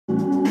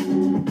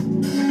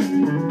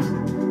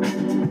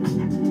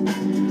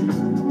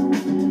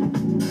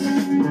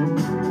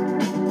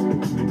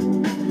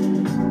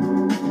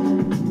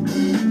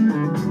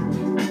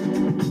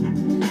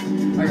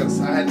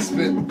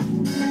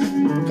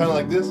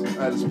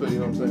I had to spit, you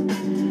know what I'm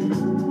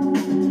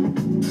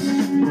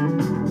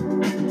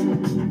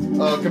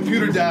saying?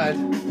 Computer died.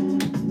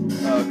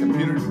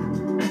 Computer.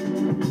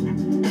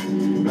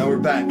 Now we're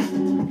back.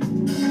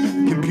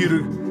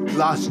 Computer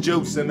lost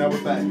juice, and now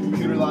we're back.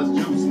 Computer lost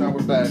juice, now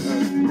we're back.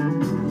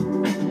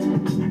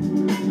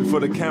 Before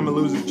the camera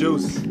loses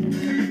juice.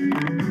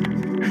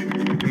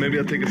 Maybe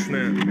I'll take a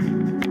snap.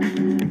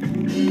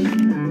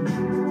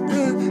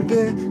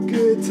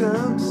 Good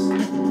times.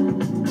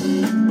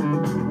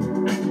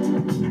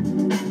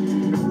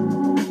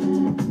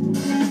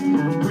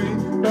 We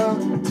about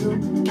to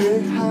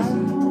get high.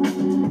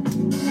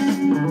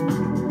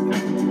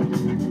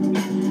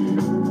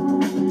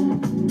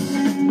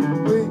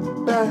 We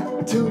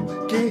about to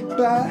get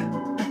by.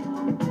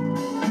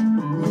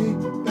 We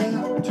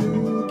about to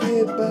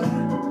get by.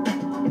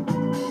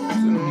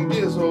 So don't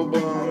get so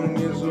bummed,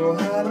 get so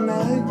high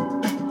tonight.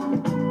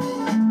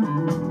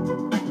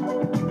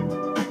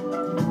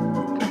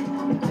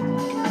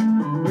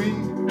 We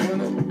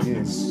gonna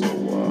get so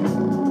wild.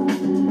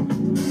 We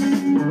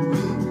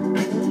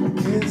gonna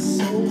get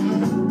so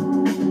high.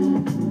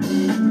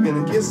 We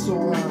gonna get so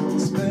wild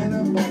and spend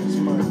our bonus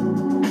money.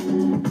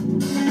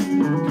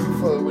 Give a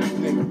fuck what you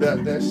think about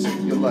that shit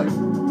you like.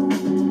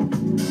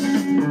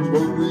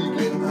 Where we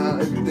getting high,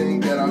 everything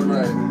got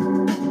alright.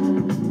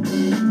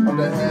 All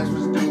that hash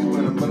was due,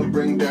 and I'm gonna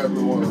bring that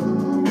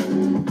rewind,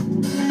 man.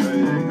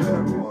 Bring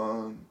that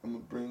rewind. I'm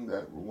gonna bring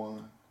that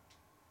rewind.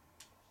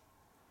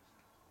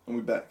 And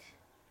we back.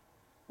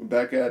 We're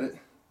back at it.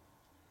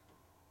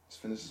 Let's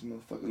finish this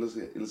motherfucker.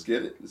 Let's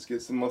get it. Let's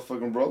get some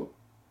motherfucking roll.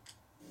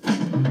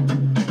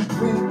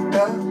 We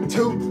about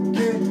to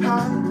get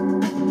high.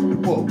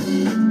 Whoa.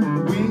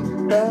 We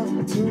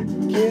about to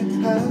get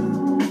high.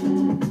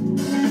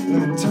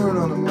 Let me turn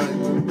on the mic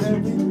with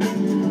everything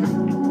right.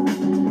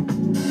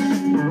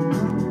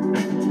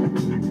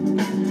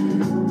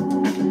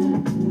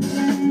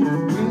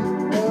 We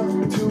about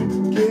to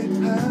get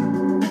high.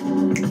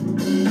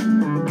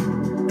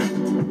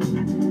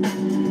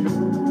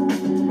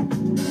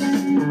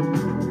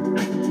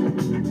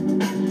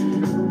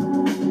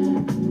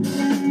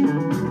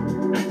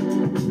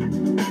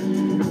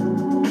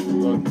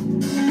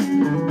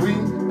 We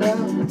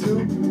about to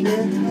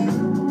get high.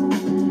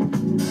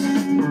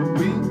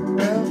 We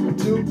about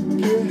to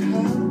get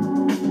high.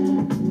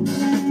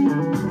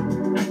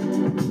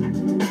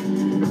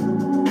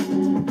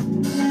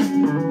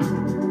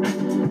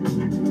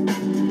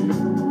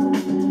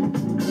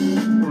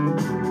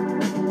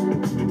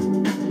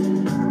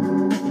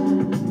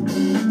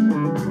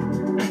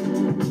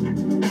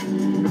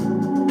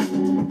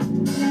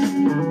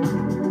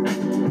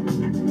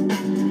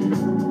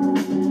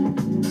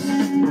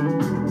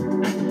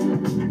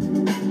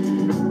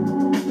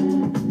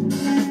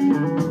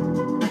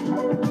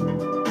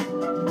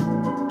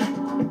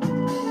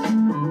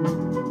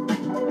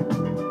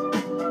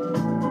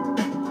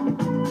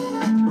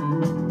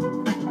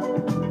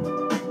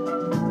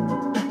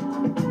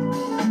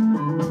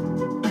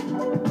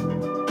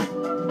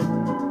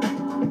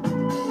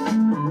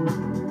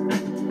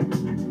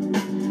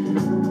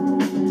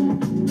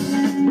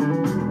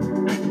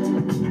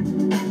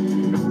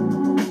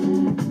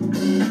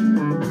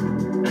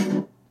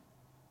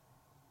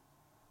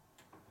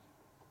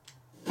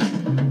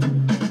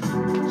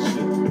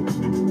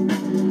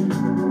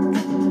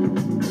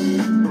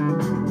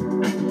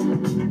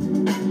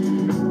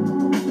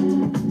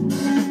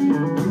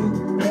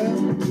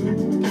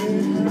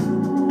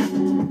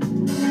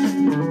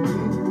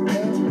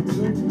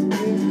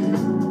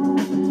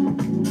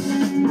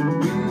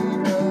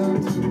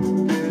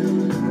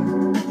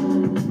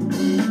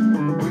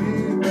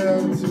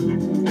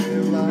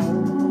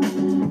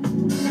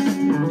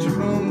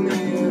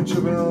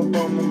 Tripping up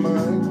on my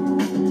mind.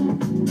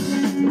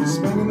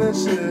 Smoking that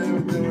shit,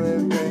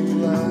 everything you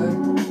like.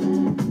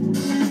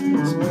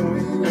 Smoking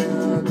weed, yeah,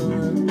 I do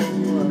everything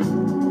you like.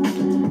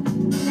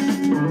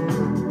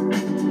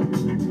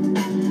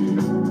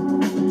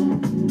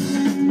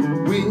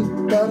 We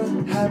gotta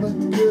have a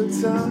good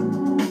time.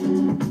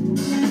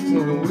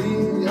 Smoking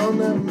weed on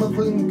that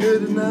motherfucking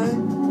good tonight.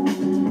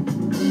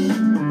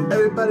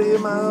 Everybody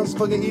in my house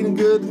fucking eating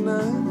good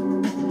tonight.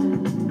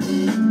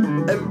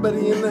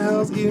 Everybody in the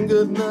house eating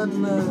good tonight.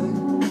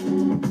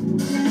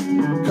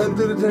 Cutting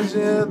through the tension,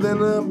 yeah,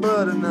 then a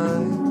butter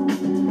knife.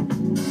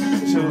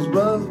 The shit was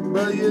rough,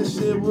 but your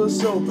shit was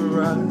sober,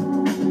 right?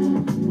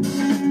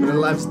 But the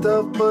life's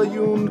tough, but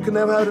you can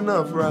never have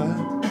enough, right?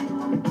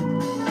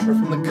 We're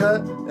from the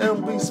cut,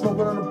 and we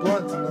smoking on the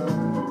blunt tonight.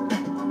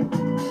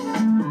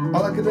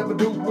 All I could ever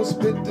do was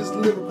spit this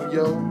lyrical,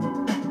 yo.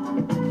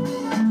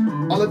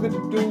 All I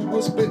could do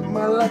was spit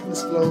my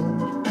lifeless flow.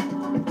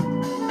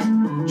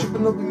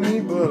 Tripping over me,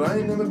 but I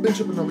ain't never been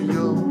tripping over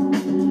you.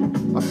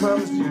 I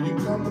promise you, you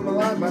come to my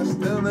life, I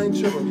still ain't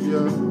tripping over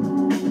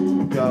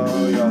you. Yo.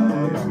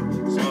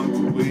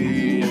 Smoke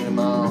weed in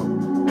my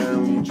own, and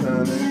we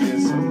tryna get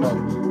some more.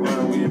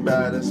 When we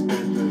about to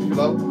spit this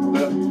flow,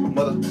 let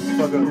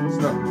motherfuckers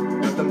know.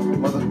 Let them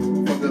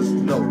motherfuckers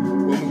know.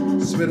 When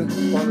we spit it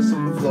on the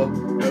flow,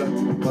 let a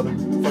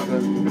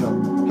motherfucker know.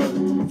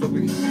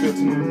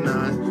 to the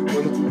 9.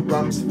 When the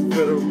rhymes fit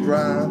the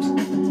rhymes.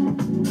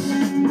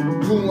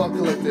 Cool Law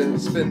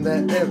Collective, spin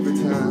that every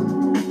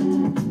time.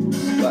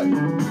 Like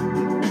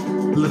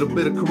a little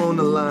bit of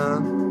Corona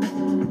Lime.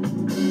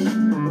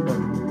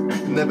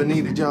 Never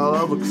needed y'all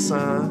other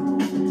consign.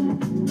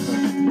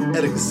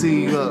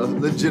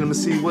 Etiquette,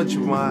 legitimacy, what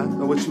you want,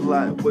 or what you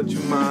like, what you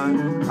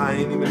mind. I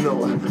ain't even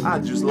know, I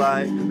just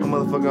like a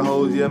motherfucking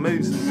hoes, yeah,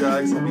 maybe some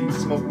drugs. I be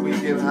smoking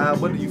weed, getting high,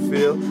 what do you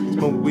feel?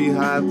 Smoking weed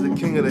high, the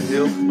king of the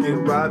hill.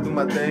 Getting ride, do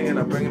my thing, and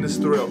I'm bringing this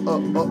thrill.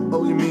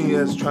 Oh, you mean,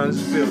 yes, trying to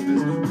just feel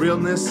this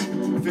realness,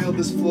 feel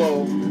this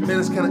flow. Man,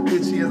 it's kinda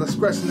itchy as I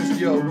scratching this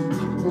yo.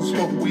 Don't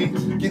smoke weed,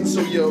 getting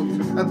so yo,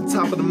 at the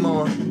top of the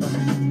morning.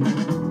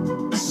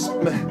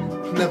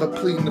 Never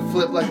pleading to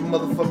flip like a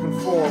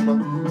motherfucking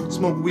former.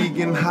 Smoke weed,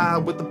 getting high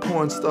with the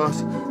porn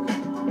stars.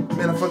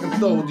 Man, I fucking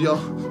told y'all.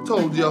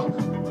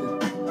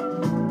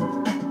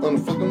 On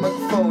the fucking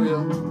microphone,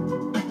 yo.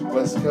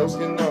 West Coast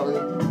getting on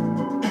ya.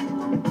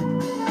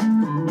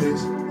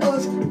 It's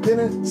us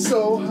getting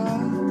so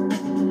high.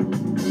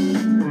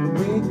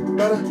 We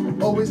better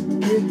always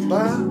get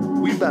by.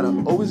 We better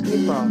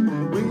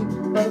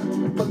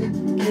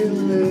fucking get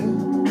lit.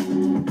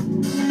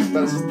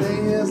 Better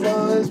stay as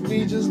long as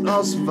we just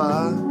all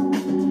survive.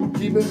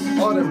 Keep it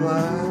autumn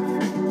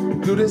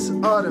live. Do this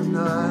autumn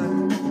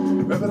night.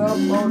 Wrap it up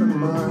on the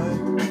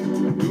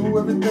mind. Do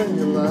everything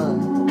you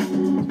like.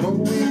 Smoke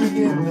weed, we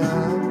getting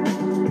high.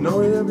 Know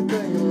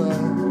everything you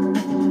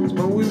like.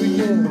 Smoke weed, we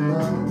getting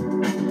high.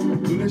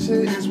 Do this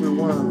shit, it's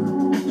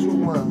rewind. We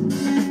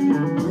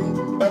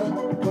better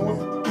go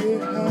and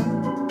get high.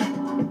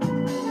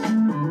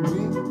 We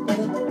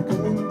better go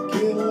and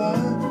get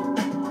live.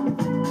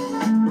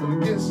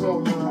 So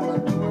high, I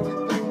do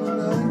everything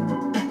tonight.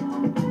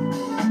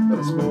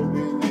 Better smoke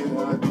weed,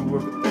 yeah, I do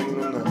everything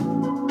tonight.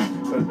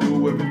 Better do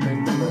everything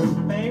tonight.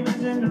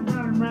 Baby's in the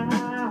run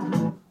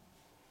round.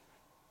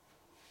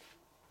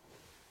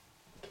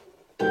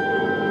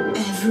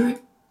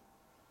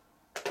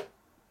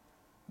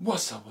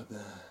 What's up with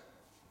that?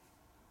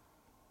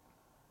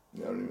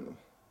 Yeah, I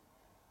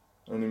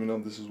don't even know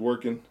if this is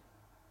working.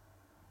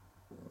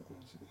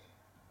 Let's see.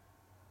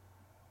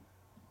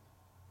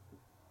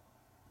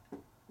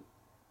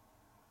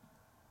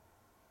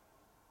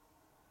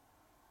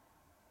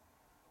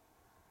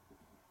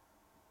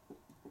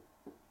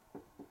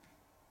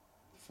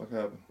 What the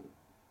fuck happened?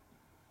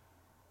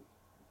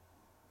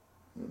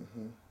 What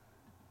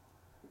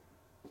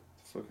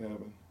the fuck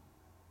happened?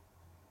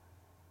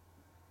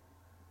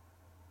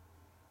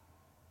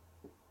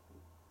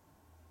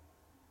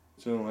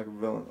 Sounding like a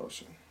villain. Oh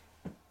shit.